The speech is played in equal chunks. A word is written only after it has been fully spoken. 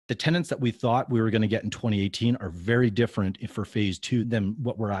the tenants that we thought we were going to get in 2018 are very different for phase two than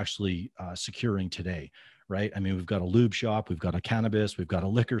what we're actually securing today, right? I mean, we've got a lube shop, we've got a cannabis, we've got a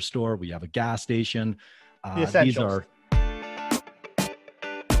liquor store, we have a gas station. The essentials. These are...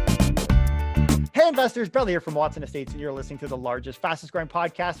 Hey investors, Bradley here from Watson Estates, and you're listening to the largest, fastest growing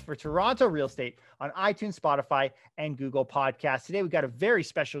podcast for Toronto real estate on iTunes, Spotify, and Google Podcasts. Today, we've got a very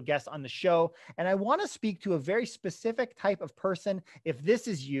special guest on the show, and I want to speak to a very specific type of person. If this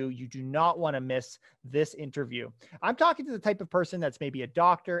is you, you do not want to miss this interview. I'm talking to the type of person that's maybe a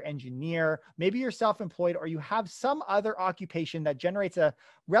doctor, engineer, maybe you're self-employed, or you have some other occupation that generates a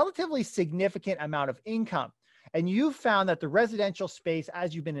relatively significant amount of income. And you've found that the residential space,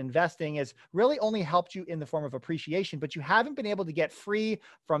 as you've been investing, has really only helped you in the form of appreciation, but you haven't been able to get free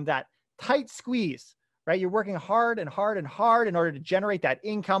from that tight squeeze, right? You're working hard and hard and hard in order to generate that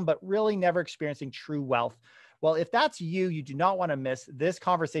income, but really never experiencing true wealth. Well, if that's you, you do not want to miss this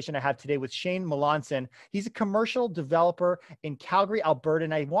conversation I have today with Shane Melanson. He's a commercial developer in Calgary, Alberta,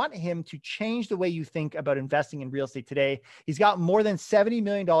 and I want him to change the way you think about investing in real estate today. He's got more than $70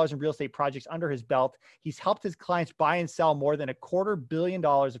 million in real estate projects under his belt. He's helped his clients buy and sell more than $250 million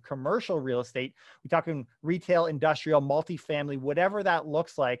of commercial real estate. We're talking retail, industrial, multifamily, whatever that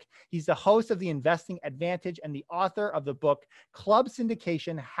looks like. He's the host of The Investing Advantage and the author of the book, Club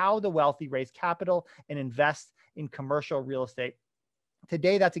Syndication, How the Wealthy Raise Capital and Invest in Commercial Real Estate.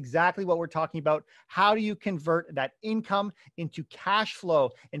 Today, that's exactly what we're talking about. How do you convert that income into cash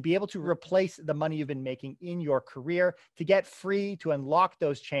flow and be able to replace the money you've been making in your career to get free, to unlock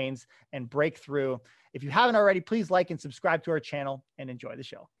those chains and break through? If you haven't already, please like and subscribe to our channel and enjoy the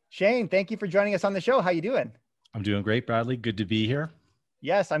show. Shane, thank you for joining us on the show. How you doing? I'm doing great, Bradley. Good to be here.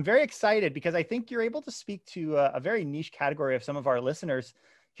 Yes, I'm very excited because I think you're able to speak to a very niche category of some of our listeners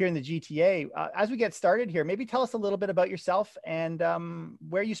here in the GTA. As we get started here, maybe tell us a little bit about yourself and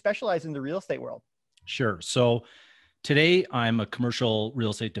where you specialize in the real estate world. Sure. So today I'm a commercial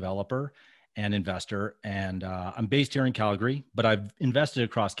real estate developer and investor, and I'm based here in Calgary, but I've invested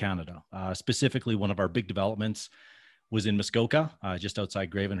across Canada. Specifically, one of our big developments was in Muskoka, just outside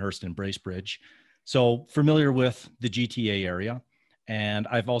Gravenhurst and Bracebridge. So familiar with the GTA area, and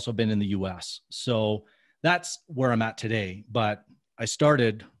I've also been in the US. So that's where I'm at today. But I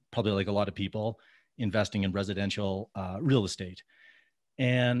started, probably like a lot of people, investing in residential real estate.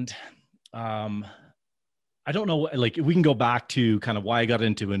 And I don't know, like we can go back to kind of why I got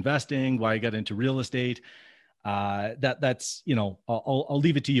into investing, why I got into real estate. That's, you know, I'll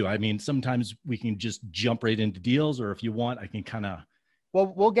leave it to you. I mean, sometimes we can just jump right into deals, or if you want, I can kind of...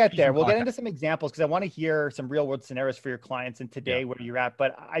 Well, we'll get there. We'll get into some examples because I want to hear some real world scenarios for your clients and today where you're at.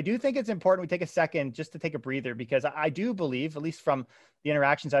 But I do think it's important we take a second just to take a breather, because I do believe, at least from the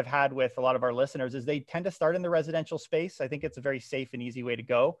interactions I've had with a lot of our listeners, is they tend to start in the residential space. I think it's a very safe and easy way to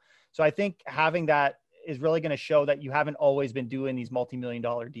go. So I think having that is really going to show that you haven't always been doing these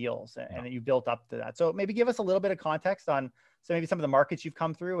multi-million-dollar deals and that you built up to that. So maybe give us a little bit of context on maybe some of the markets you've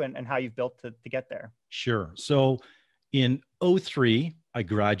come through and how you've built to get there. Sure. So in 2003, I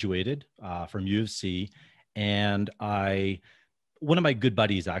graduated from U of C, and one of my good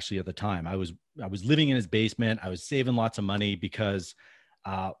buddies actually at the time, I was living in his basement. I was saving lots of money because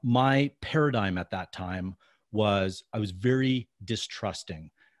my paradigm at that time was I was very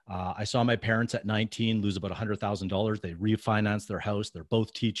distrusting. I saw my parents at 19 lose about $100,000. They refinanced their house. They're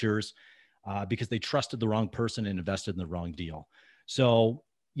both teachers because they trusted the wrong person and invested in the wrong deal. So,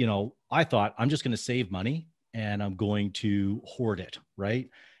 you know, I thought I'm just going to save money and I'm going to hoard it, right?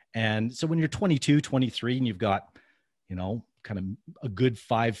 And so when you're 22, 23, and you've got, you know, kind of a good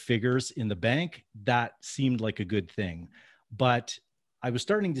 5 figures in the bank, that seemed like a good thing. But I was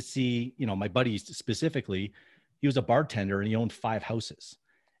starting to see, you know, my buddy specifically, he was a bartender and he owned 5 houses.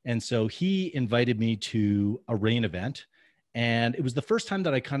 And so he invited me to a rain event. And it was the first time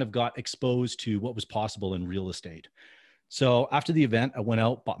that I kind of got exposed to what was possible in real estate. So after the event, I went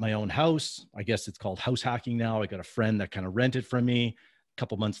out, bought my own house. I guess it's called house hacking now. I got a friend that kind of rented from me. A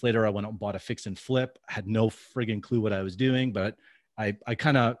couple months later, I went out and bought a fix and flip. I had no friggin' clue what I was doing, but I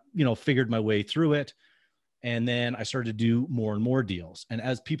kind of, you know, figured my way through it. And then I started to do more and more deals. And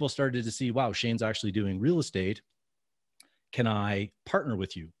as people started to see, wow, Shane's actually doing real estate, can I partner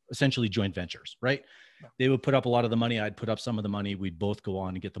with you? Essentially joint ventures, right? Yeah. They would put up a lot of the money. I'd put up some of the money. We'd both go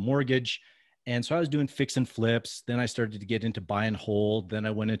on and get the mortgage. And so I was doing fix and flips. Then I started to get into buy and hold. Then I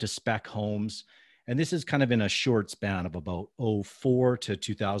went into spec homes. And this is kind of in a short span of about 2004 to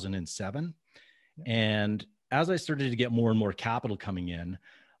 2007. Yeah. And as I started to get more and more capital coming in,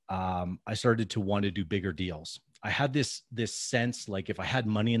 I started to want to do bigger deals. I had this sense like if I had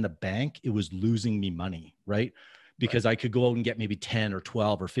money in the bank, it was losing me money, right? because I could go out and get maybe 10 or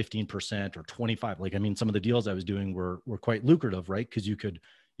 12 or 15% or 25. Like, I mean, some of the deals I was doing were quite lucrative, right? Because you could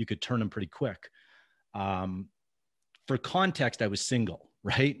turn them pretty quick. For context, I was single,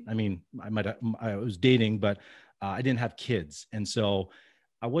 right? I mean, I was dating, but I didn't have kids. And so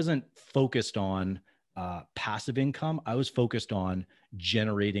I wasn't focused on passive income. I was focused on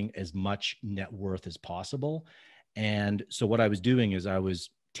generating as much net worth as possible. And so what I was doing is I was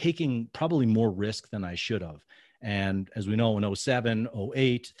taking probably more risk than I should have. And as we know, in 07,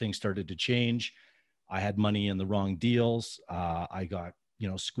 08, things started to change. I had money in the wrong deals. I got,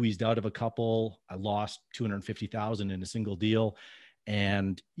 squeezed out of a couple. I lost 250,000 in a single deal.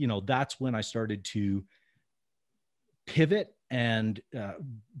 And, that's when I started to pivot and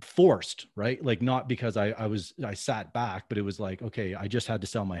forced, right? Like, not because I sat back, but it was like, okay, I just had to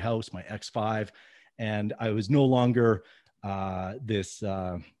sell my house, my X5, and I was no longer this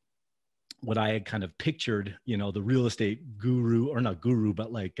what I had kind of pictured, the real estate guru, or not guru,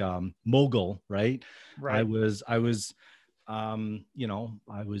 but like mogul, right? Right. I was I was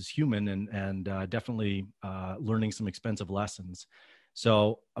human and definitely learning some expensive lessons.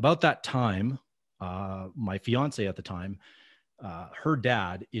 So about that time, my fiance at the time, her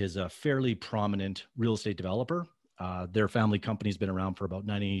dad is a fairly prominent real estate developer. Their family company's been around for about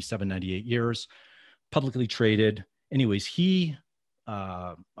 97, 98 years, publicly traded. Anyways,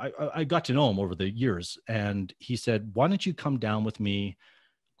 I got to know him over the years, and he said, why don't you come down with me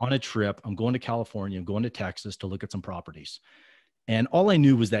on a trip? I'm going to California, I'm going to Texas to look at some properties. And all I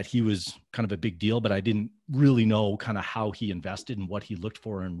knew was that he was kind of a big deal, but I didn't really know kind of how he invested and what he looked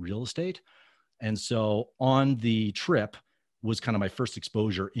for in real estate. And so on the trip was kind of my first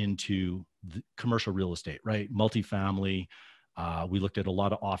exposure into the commercial real estate, right? Multifamily. We looked at a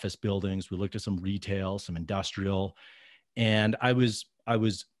lot of office buildings. We looked at some retail, some industrial. And I was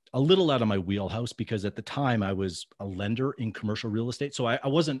a little out of my wheelhouse because at the time I was a lender in commercial real estate. So I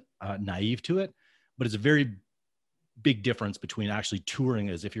wasn't naive to it, but it's a very big difference between actually touring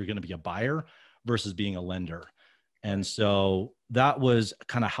as if you're going to be a buyer versus being a lender. And so that was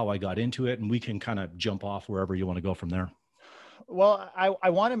kind of how I got into it. And we can kind of jump off wherever you want to go from there. Well, I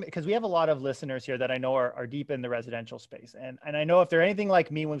want to, because we have a lot of listeners here that I know are deep in the residential space. And I know if they're anything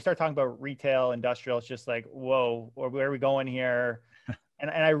like me, when we start talking about retail, industrial, it's just like, whoa, or where are we going here? And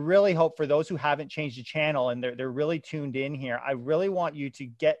I really hope for those who haven't changed the channel and they're really tuned in here, I really want you to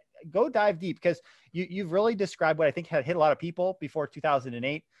go dive deep, because you've really described what I think had hit a lot of people before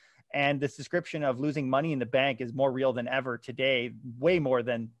 2008. And this description of losing money in the bank is more real than ever today, way more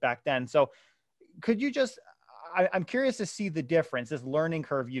than back then. So could you just, I'm curious to see the difference, this learning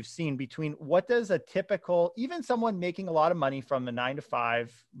curve you've seen between what does a typical, even someone making a lot of money from a 9 to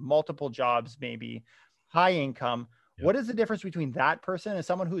 5, multiple jobs, maybe high income, Yep. What is the difference between that person and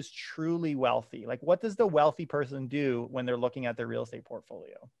someone who's truly wealthy? Like, what does the wealthy person do when they're looking at their real estate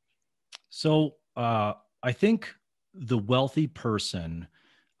portfolio? So I think the wealthy person,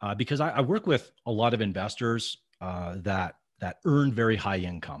 because I work with a lot of investors that earn very high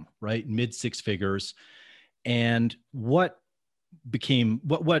income, right? Mid 6 figures. And what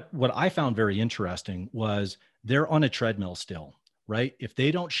I found very interesting was they're on a treadmill still, right? If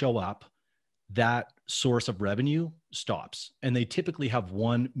they don't show up, that source of revenue stops. And they typically have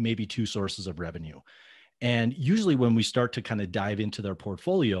 1, maybe 2 sources of revenue. And usually when we start to kind of dive into their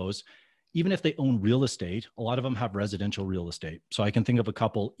portfolios, even if they own real estate, a lot of them have residential real estate. So I can think of a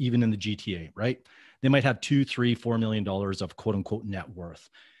couple, even in the GTA, right? They might have $2, $3, $4 million of quote unquote net worth.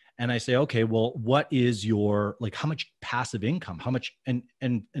 And I say, okay, well, what is your, like, how much passive income? How much? And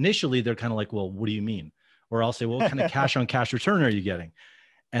initially they're kind of like, well, what do you mean? Or I'll say, well, what kind of cash on cash return are you getting?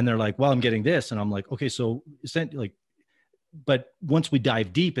 And they're like, well, I'm getting this. And I'm like, okay, so like, but once we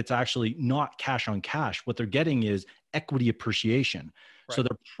dive deep, it's actually not cash on cash. What they're getting is equity appreciation. Right. So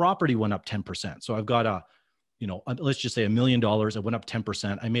their property went up 10%. So I've got let's just say $1 million. It went up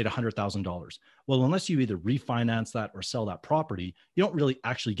 10%. I made $100,000. Well, unless you either refinance that or sell that property, you don't really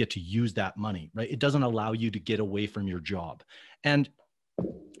actually get to use that money, right? It doesn't allow you to get away from your job. And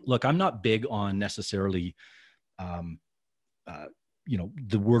look, I'm not big on necessarily,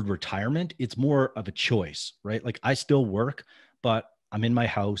 the word retirement. It's more of a choice, right? Like, I still work, but I'm in my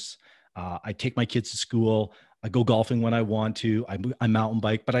house. I take my kids to school. I go golfing when I want to. I mountain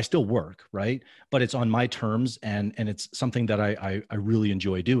bike, but I still work, right? But it's on my terms, and it's something that I really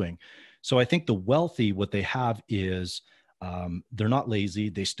enjoy doing. So I think the wealthy, what they have is they're not lazy.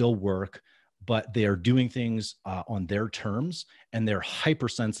 They still work, but they are doing things on their terms, and they're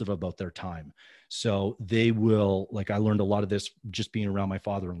hypersensitive about their time. So they will, like, I learned a lot of this just being around my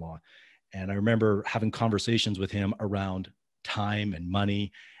father-in-law. And I remember having conversations with him around time and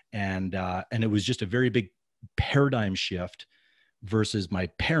money. And it was just a very big paradigm shift versus my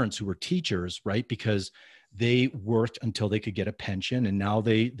parents who were teachers, right? Because they worked until they could get a pension, and now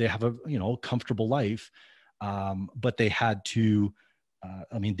they have a, you know, comfortable life. But they had to,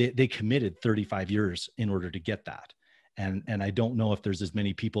 I mean, they committed 35 years in order to get that. And I don't know if there's as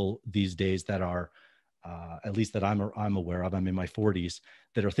many people these days that are, at least that I'm aware of, I'm in my 40s,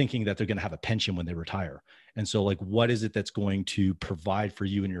 that are thinking that they're going to have a pension when they retire. And so, like, what is it that's going to provide for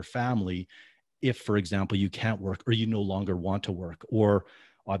you and your family if, for example, you can't work or you no longer want to work? Or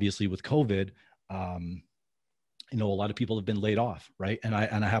obviously with COVID, you know, a lot of people have been laid off, right? And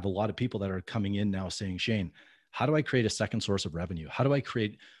I have a lot of people that are coming in now saying, Shane, how do I create a second source of revenue? How do I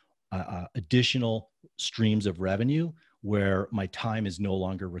create additional streams of revenue where my time is no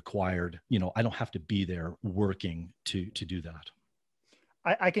longer required? You know, I don't have to be there working to do that.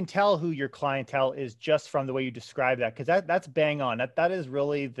 I can tell who your clientele is just from the way you describe that, because that's bang on. That is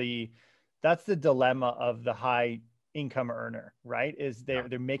really that's the dilemma of the high income earner, right? Is they're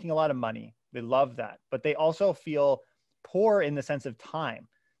making a lot of money. They love that, but they also feel poor in the sense of time.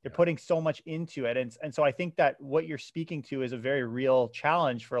 They're putting so much into it. And so I think that what you're speaking to is a very real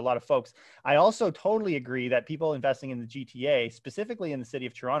challenge for a lot of folks. I also totally agree that people investing in the GTA, specifically in the city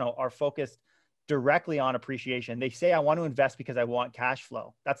of Toronto, are focused directly on appreciation. They say, I want to invest because I want cash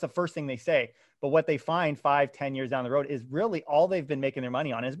flow. That's the first thing they say. But what they find 5-10 years down the road is really all they've been making their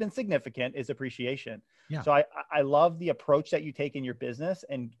money on has been significant is appreciation. Yeah. So I love the approach that you take in your business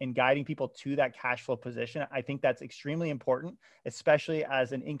and guiding people to that cash flow position. I think that's extremely important, especially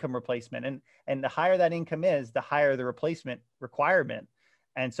as an income replacement. And the higher that income is, the higher the replacement requirement.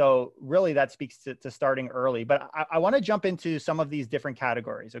 And so really that speaks to starting early, but I want to jump into some of these different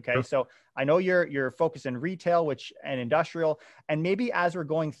categories. Okay. Sure. So I know you're focused in retail, and industrial, and maybe as we're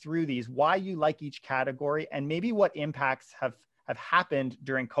going through these, why you like each category and maybe what impacts have happened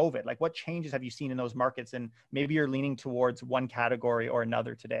during COVID. Like, what changes have you seen in those markets? And maybe you're leaning towards one category or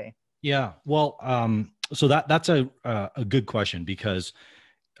another today. Yeah. Well, so that's a good question, because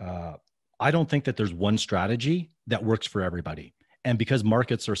I don't think that there's one strategy that works for everybody. And because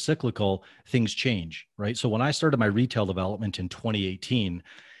markets are cyclical, things change, right? So when I started my retail development in 2018,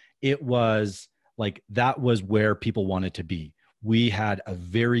 it was like, that was where people wanted to be. We had a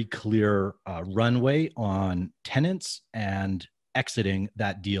very clear runway on tenants and exiting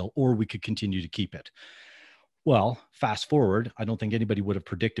that deal, or we could continue to keep it. Well, fast forward, I don't think anybody would have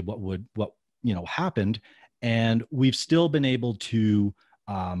predicted what happened. And we've still been able to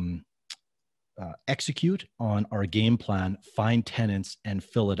execute on our game plan, find tenants and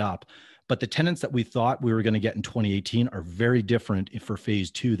fill it up. But the tenants that we thought we were going to get in 2018 are very different for phase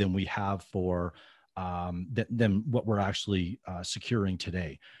two than we have for than what we're actually securing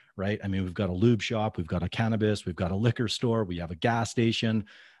today, right? I mean, we've got a lube shop, we've got a cannabis, we've got a liquor store, we have a gas station.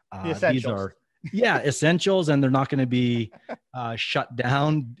 These are essentials, and they're not going to be shut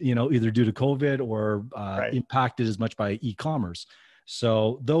down, either due to COVID or impacted as much by e-commerce.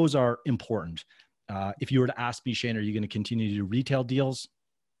 So those are important. If you were to ask me, Shane, are you going to continue to do retail deals?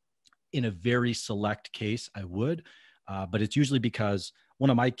 In a very select case, I would. But it's usually because one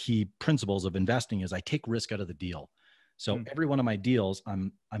of my key principles of investing is I take risk out of the deal. So every one of my deals,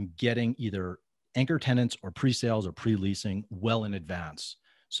 I'm getting either anchor tenants or pre-sales or pre-leasing well in advance,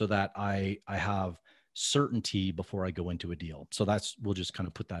 so that I have certainty before I go into a deal. So we'll just kind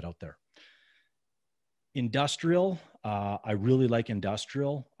of put that out there. Industrial, I really like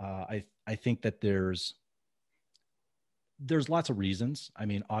industrial. I think that there's lots of reasons. I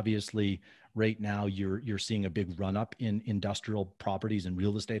mean, obviously, right now you're seeing a big run up in industrial properties and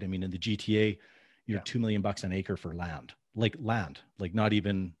real estate. I mean, in the GTA, you're $2 million an acre for land, like not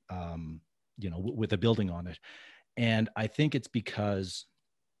even with a building on it. And I think it's because,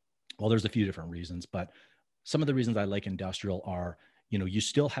 well, there's a few different reasons, but some of the reasons I like industrial are, you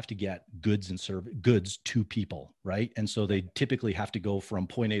still have to get goods and goods to people, right? And so they typically have to go from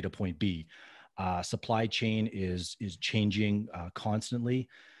point A to point B. Supply chain is changing constantly.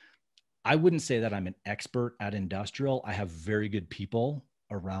 I wouldn't say that I'm an expert at industrial. I have very good people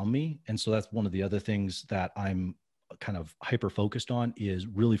around me. And so that's one of the other things that I'm kind of hyper focused on, is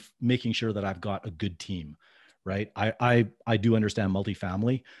really making sure that I've got a good team, right? I do understand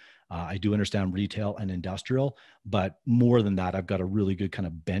multifamily. I do understand retail and industrial, but more than that, I've got a really good kind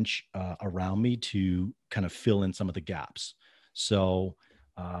of bench around me to kind of fill in some of the gaps. So,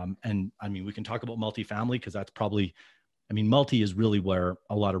 and I mean, we can talk about multifamily, because that's probably, multi is really where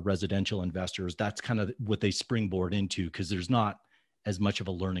a lot of residential investors, that's kind of what they springboard into, because there's not as much of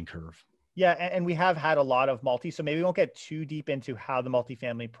a learning curve. Yeah. And we have had a lot of multi, so maybe we won't get too deep into how the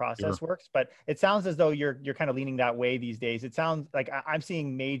multifamily process works, but it sounds as though you're kind of leaning that way these days. It sounds like I'm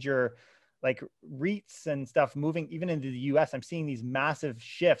seeing major like REITs and stuff moving even into the US. I'm seeing these massive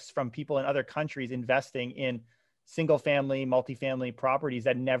shifts from people in other countries investing in single family, multifamily properties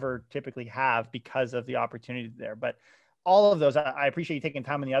that never typically have because of the opportunity there. But all of those, I appreciate you taking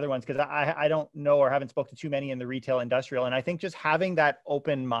time on the other ones, because I don't know or haven't spoken to too many in the retail industrial. And I think just having that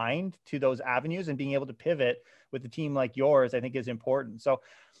open mind to those avenues and being able to pivot with a team like yours, I think is important. So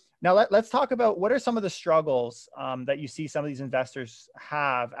now let's talk about what are some of the struggles that you see some of these investors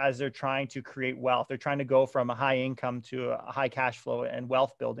have as they're trying to create wealth. They're trying to go from a high income to a high cash flow and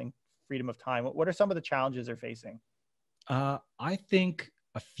wealth building, freedom of time. What are some of the challenges they're facing? I think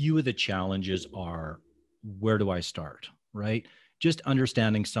a few of the challenges are, where do I start, right? Just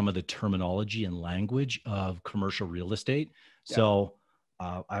understanding some of the terminology and language of commercial real estate. Yeah. So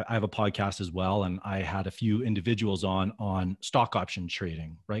I have a podcast as well, and I had a few individuals on stock option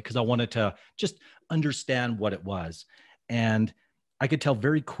trading, right? Because I wanted to just understand what it was. And I could tell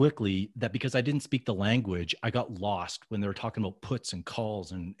very quickly that because I didn't speak the language, I got lost when they were talking about puts and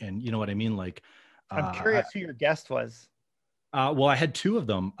calls and you know what I mean? Like, I'm curious who your guest was. well, I had two of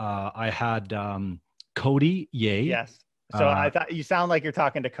them. I had Cody Ye. Yes. So I thought you sound like you're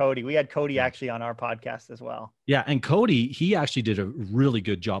talking to Cody. We had Cody actually on our podcast as well. Yeah, and Cody, he actually did a really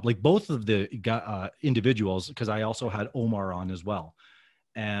good job. Like both of the individuals, because I also had Omar on as well,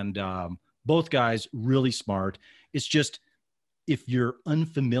 and both guys really smart. It's just if you're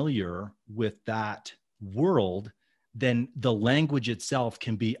unfamiliar with that world, then the language itself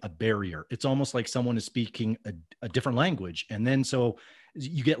can be a barrier. It's almost like someone is speaking a different language, and then so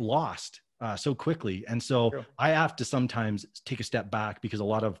you get lost so quickly. And so True. I have to sometimes take a step back, because a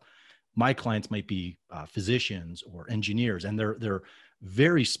lot of my clients might be physicians or engineers, and they're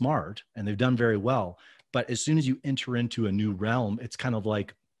very smart and they've done very well. But as soon as you enter into a new realm, it's kind of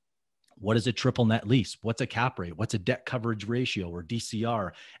like, what is a triple net lease? What's a cap rate? What's a debt coverage ratio or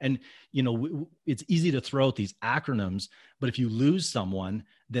DCR? And, you know, it's easy to throw out these acronyms, but if you lose someone,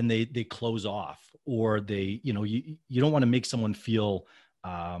 then they close off, or they, you know, you don't want to make someone feel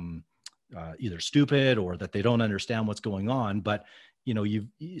either stupid or that they don't understand what's going on. But, you know,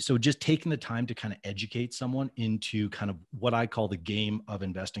 so just taking the time to kind of educate someone into kind of what I call the game of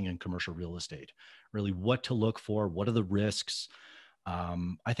investing in commercial real estate, really what to look for, what are the risks,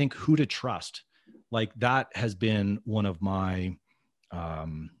 I think who to trust. Like that has been one of my,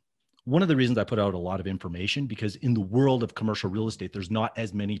 one of the reasons I put out a lot of information, because in the world of commercial real estate, there's not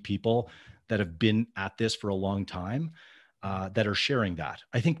as many people that have been at this for a long time that are sharing that.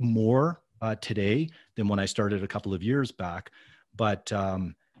 I think more today than when I started a couple of years back. But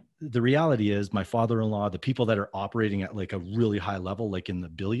the reality is my father-in-law, the people that are operating at like a really high level, like in the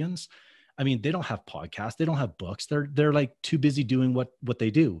billions, I mean, they don't have podcasts, they don't have books. They're like too busy doing what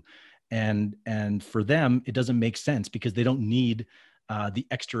they do. And for them, it doesn't make sense because they don't need the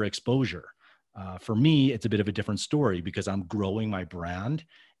extra exposure. For me, it's a bit of a different story because I'm growing my brand.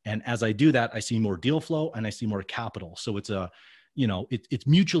 And as I do that, I see more deal flow and I see more capital. So it's it's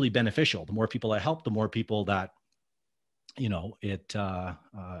mutually beneficial. The more people I help, the more people that, it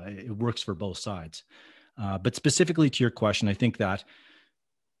works for both sides. But specifically to your question, I think that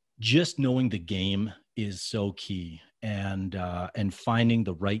just knowing the game is so key, and finding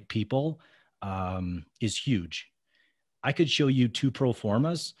the right people is huge. I could show you two pro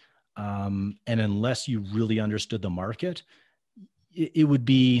formas, and unless you really understood the market, it would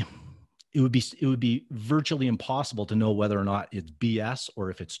be virtually impossible to know whether or not it's BS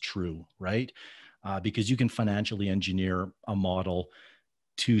or if it's true, right? Because you can financially engineer a model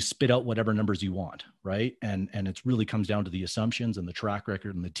to spit out whatever numbers you want, right? And it really comes down to the assumptions and the track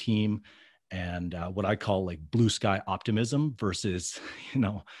record and the team, and what I call like blue sky optimism versus,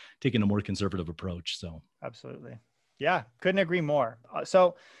 taking a more conservative approach. So absolutely. Yeah, couldn't agree more.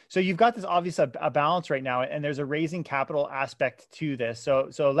 So you've got this obvious a balance right now, and there's a raising capital aspect to this.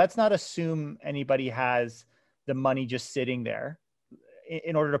 So let's not assume anybody has the money just sitting there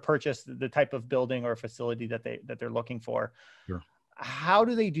in order to purchase the type of building or facility that they're looking for. Sure. How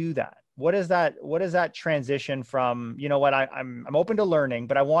do they do that? What is that transition from, I'm open to learning,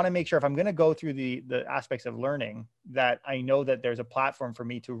 but I want to make sure if I'm going to go through the aspects of learning that I know that there's a platform for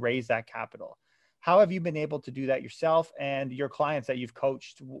me to raise that capital. How have you been able to do that yourself and your clients that you've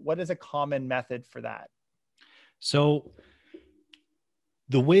coached? What is a common method for that? So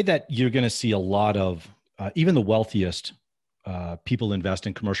the way that you're going to see a lot of, even the wealthiest people invest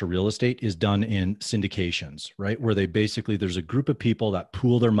in commercial real estate is done in syndications, right? Where there's a group of people that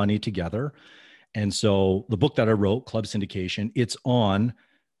pool their money together. And so the book that I wrote, Club Syndication, it's on,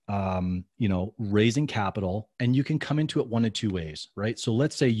 raising capital, and you can come into it one of two ways, right? So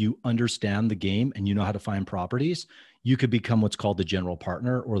let's say you understand the game and you know how to find properties. you could become what's called the general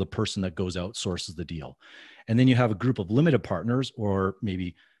partner, or the person that goes out, sources the deal. And then you have a group of limited partners, or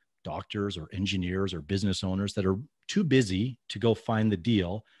maybe doctors or engineers or business owners that are too busy to go find the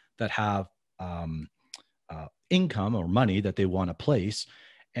deal, that have income or money that they want to place.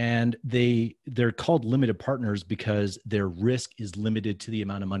 And they're called limited partners because their risk is limited to the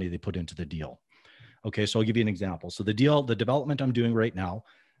amount of money they put into the deal. Okay, so I'll give you an example. So the development I'm doing right now,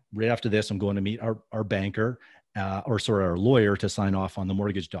 right after this, I'm going to meet our banker, our lawyer, to sign off on the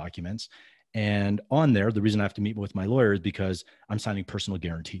mortgage documents. And on there, the reason I have to meet with my lawyer is because I'm signing personal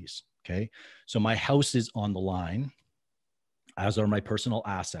guarantees. Okay, so my house is on the line, as are my personal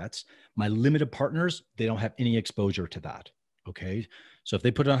assets. My limited partners, they don't have any exposure to that. Okay, so if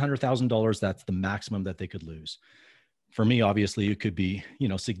they put in $100,000, that's the maximum that they could lose. For me, obviously, it could be,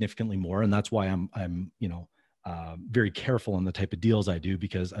 significantly more, and that's why I'm very careful on the type of deals I do,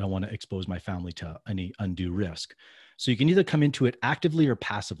 because I don't want to expose my family to any undue risk. So you can either come into it actively or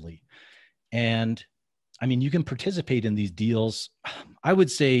passively, and I mean, you can participate in these deals. I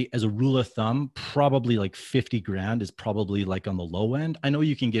would say, as a rule of thumb, probably like 50 grand is probably like on the low end. I know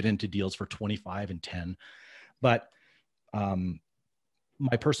you can get into deals for 25 and 10, but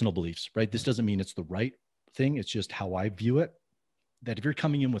my personal beliefs, right? This doesn't mean it's the right thing. It's just how I view it, that if you're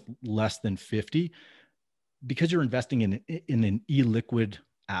coming in with less than 50, because you're investing in an illiquid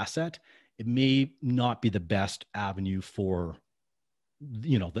asset, it may not be the best avenue for,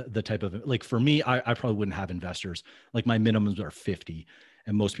 the type of, like, for me, I probably wouldn't have investors. Like, my minimums are 50,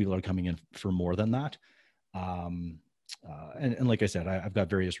 and most people are coming in for more than that. And like I said, I've got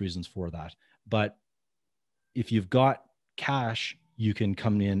various reasons for that. But if you've got cash, you can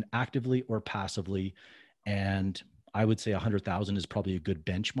come in actively or passively. And I would say 100,000 is probably a good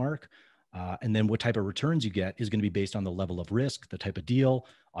benchmark. And then what type of returns you get is going to be based on the level of risk, the type of deal.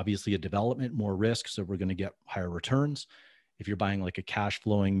 Obviously, a development, more risk, so we're going to get higher returns. If you're buying like a cash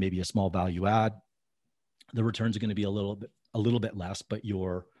flowing, maybe a small value add, the returns are going to be a little bit less, but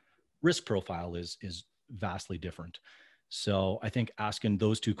your risk profile is vastly different. So I think asking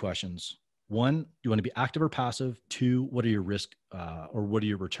those two questions: one, do you want to be active or passive? Two, what are your risk or what are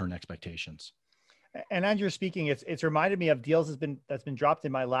your return expectations? And as you're speaking, it's reminded me of deals that's been dropped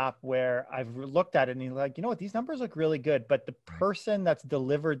in my lap where I've looked at it and you're like, you know what, these numbers look really good, but the person that's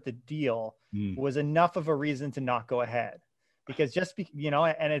delivered the deal was enough of a reason to not go ahead. Because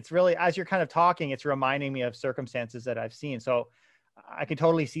and it's really, as you're kind of talking, it's reminding me of circumstances that I've seen. So I can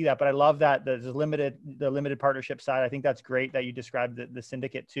totally see that, but I love that the limited partnership side. I think that's great that you described the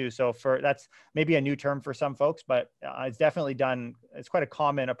syndicate too. So that's maybe a new term for some folks, but it's definitely it's quite a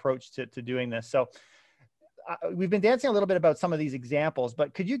common approach to doing this. So we've been dancing a little bit about some of these examples,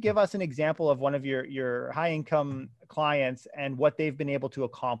 but could you give us an example of one of your high income clients and what they've been able to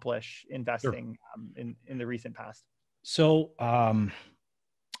accomplish investing in the recent past? So,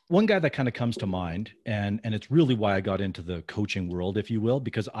 one guy that kind of comes to mind, and it's really why I got into the coaching world, if you will,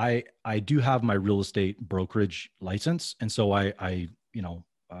 because I do have my real estate brokerage license. And so I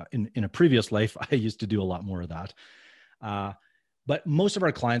in a previous life, I used to do a lot more of that. But most of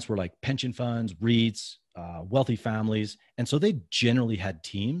our clients were like pension funds, REITs, wealthy families. And so they generally had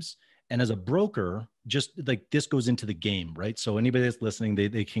teams. And as a broker, just like, this goes into the game, right? So anybody that's listening,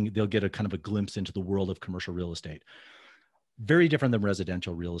 they'll get a kind of a glimpse into the world of commercial real estate. Very different than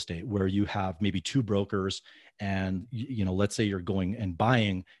residential real estate, where you have maybe two brokers, and let's say you're going and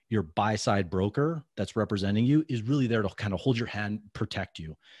buying, your buy side broker that's representing you is really there to kind of hold your hand, protect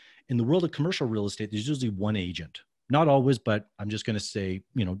you. In the world of commercial real estate, there's usually one agent. Not always, but I'm just going to say,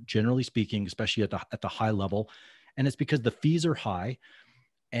 generally speaking, especially at the high level. And it's because the fees are high,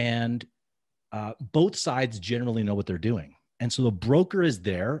 and both sides generally know what they're doing. And so the broker is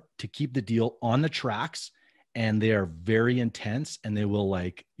there to keep the deal on the tracks, and they are very intense, and they will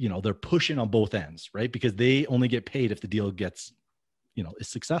they're pushing on both ends, right? Because they only get paid if the deal gets, is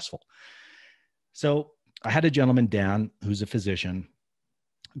successful. So I had a gentleman, Dan, who's a physician,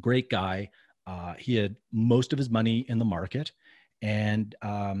 great guy. He had most of his money in the market, and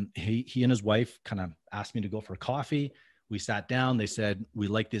he and his wife kind of asked me to go for coffee. We sat down. They said, "We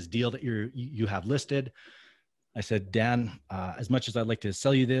like this deal that you have listed." I said, "Dan, as much as I'd like to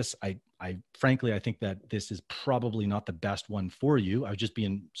sell you this, I frankly, I think that this is probably not the best one for you." I was just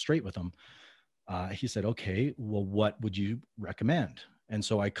being straight with him. He said, "Okay, well, what would you recommend?" And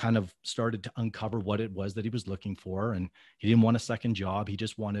so I kind of started to uncover what it was that he was looking for. And he didn't want a second job. He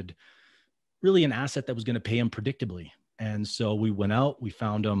just wanted really an asset that was going to pay him predictably. And so we went out, we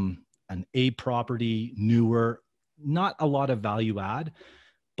found him an A property, newer, not a lot of value add,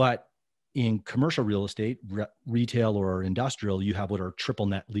 but in commercial real estate, retail or industrial, you have what are triple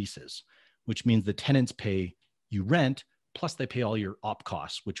net leases, which means the tenants pay you rent, plus they pay all your op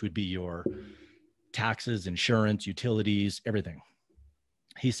costs, which would be your taxes, insurance, utilities, everything.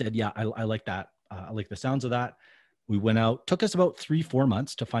 He said, yeah, I like that. I like the sounds of that. We went out, took us about 3-4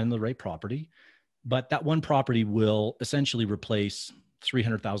 months to find the right property, but that one property will essentially replace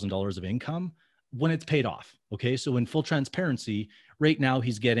 $300,000 of income when it's paid off. Okay. So in full transparency, right now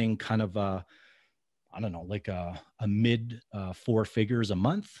he's getting kind of I don't know, like a mid 4 figures a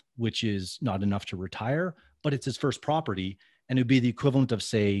month, which is not enough to retire, but it's his first property. And it would be the equivalent of,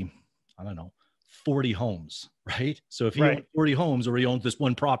 say, I don't know, 40 homes, right? So if he owns 40 homes, or he owns this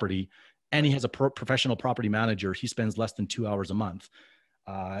one property and he has a professional property manager, he spends less than 2 hours a month.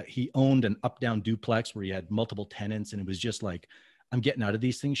 He owned an up-down duplex where he had multiple tenants, and it was just like, I'm getting out of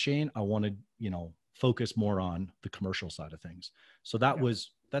these things, Shane. I wanted, focus more on the commercial side of things. So that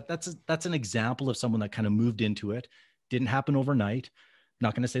was, that's an example of someone that kind of moved into it. Didn't happen overnight.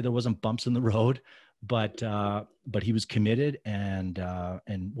 Not going to say there wasn't bumps in the road, but he was committed. And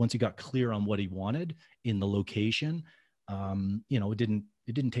once he got clear on what he wanted in the location, it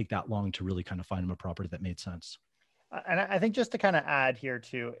didn't take that long to really kind of find him a property that made sense. And I think just to kind of add here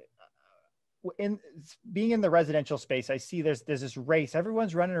too, in being in the residential space, I see there's this race.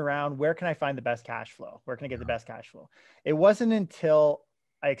 Everyone's running around. Where can I find the best cash flow? Where can I get the best cash flow? It wasn't until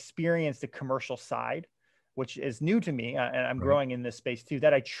I experienced the commercial side, which is new to me, and I'm growing in this space too,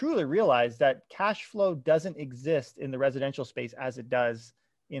 that I truly realized that cash flow doesn't exist in the residential space as it does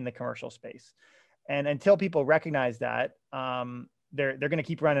in the commercial space. And until people recognize that, they're going to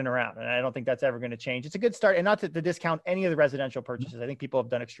keep running around. And I don't think that's ever going to change. It's a good start, and not to discount any of the residential purchases. I think people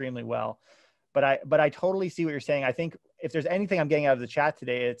have done extremely well, but I totally see what you're saying. I think if there's anything I'm getting out of the chat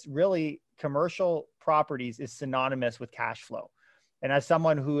today, it's really commercial properties is synonymous with cash flow. And as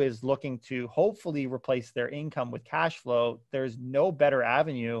someone who is looking to hopefully replace their income with cash flow, there's no better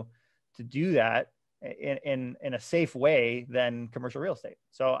avenue to do that in a safe way than commercial real estate.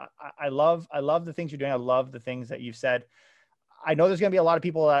 So I love the things you're doing. I love the things that you've said. I know there's going to be a lot of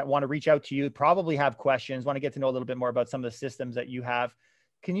people that want to reach out to you, probably have questions, want to get to know a little bit more about some of the systems that you have.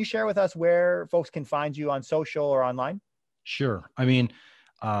 Can you share with us where folks can find you on social or online? Sure. I mean,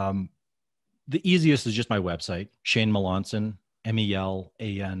 the easiest is just my website, Shane Melanson,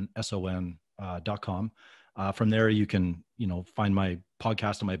 MELANSON.com. From there, you can, find my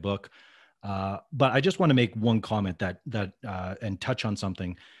podcast and my book. But I just want to make one comment and touch on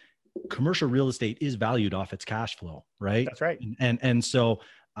something. Commercial real estate is valued off its cash flow, right? That's right. And so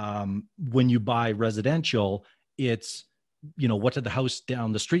when you buy residential, it's, what did the house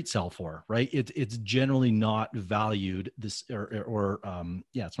down the street sell for, right? It's generally not valued it's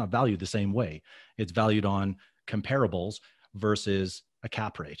not valued the same way. It's valued on comparables versus a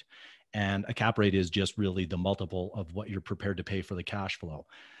cap rate. And a cap rate is just really the multiple of what you're prepared to pay for the cash flow.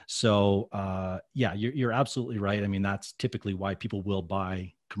 So you're absolutely right. I mean, that's typically why people will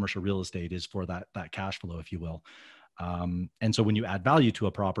buy commercial real estate, is for that cash flow, if you will. And so when you add value to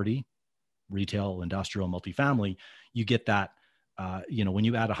a property, retail, industrial, multifamily, you get that, when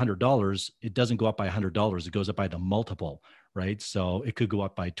you add $100, it doesn't go up by $100. It goes up by the multiple, right? So it could go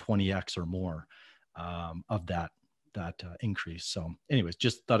up by 20x or more of that increase. So anyways,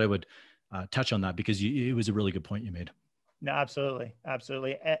 just thought I would touch on that because it was a really good point you made. No, absolutely.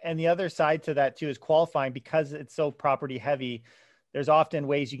 Absolutely. And the other side to that too is qualifying, because it's so property heavy. There's often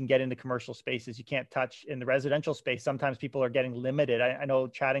ways you can get into commercial spaces you can't touch in the residential space. Sometimes people are getting limited. I know,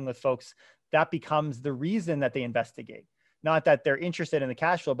 chatting with folks, that becomes the reason that they investigate. Not that they're interested in the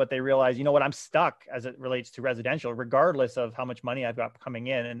cash flow, but they realize, you know what, I'm stuck as it relates to residential, regardless of how much money I've got coming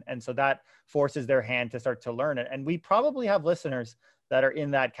in. And so that forces their hand to start to learn it. And we probably have listeners that are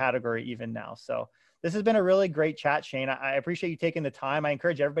in that category even now. So this has been a really great chat, Shane. I appreciate you taking the time. I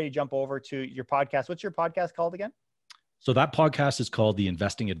encourage everybody to jump over to your podcast. What's your podcast called again? So that podcast is called the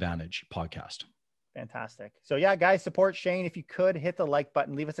Investing Advantage Podcast. Fantastic. So yeah, guys, support Shane. If you could, hit the like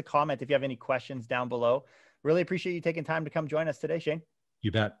button, leave us a comment if you have any questions down below. Really appreciate you taking time to come join us today, Shane.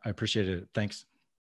 You bet. I appreciate it. Thanks.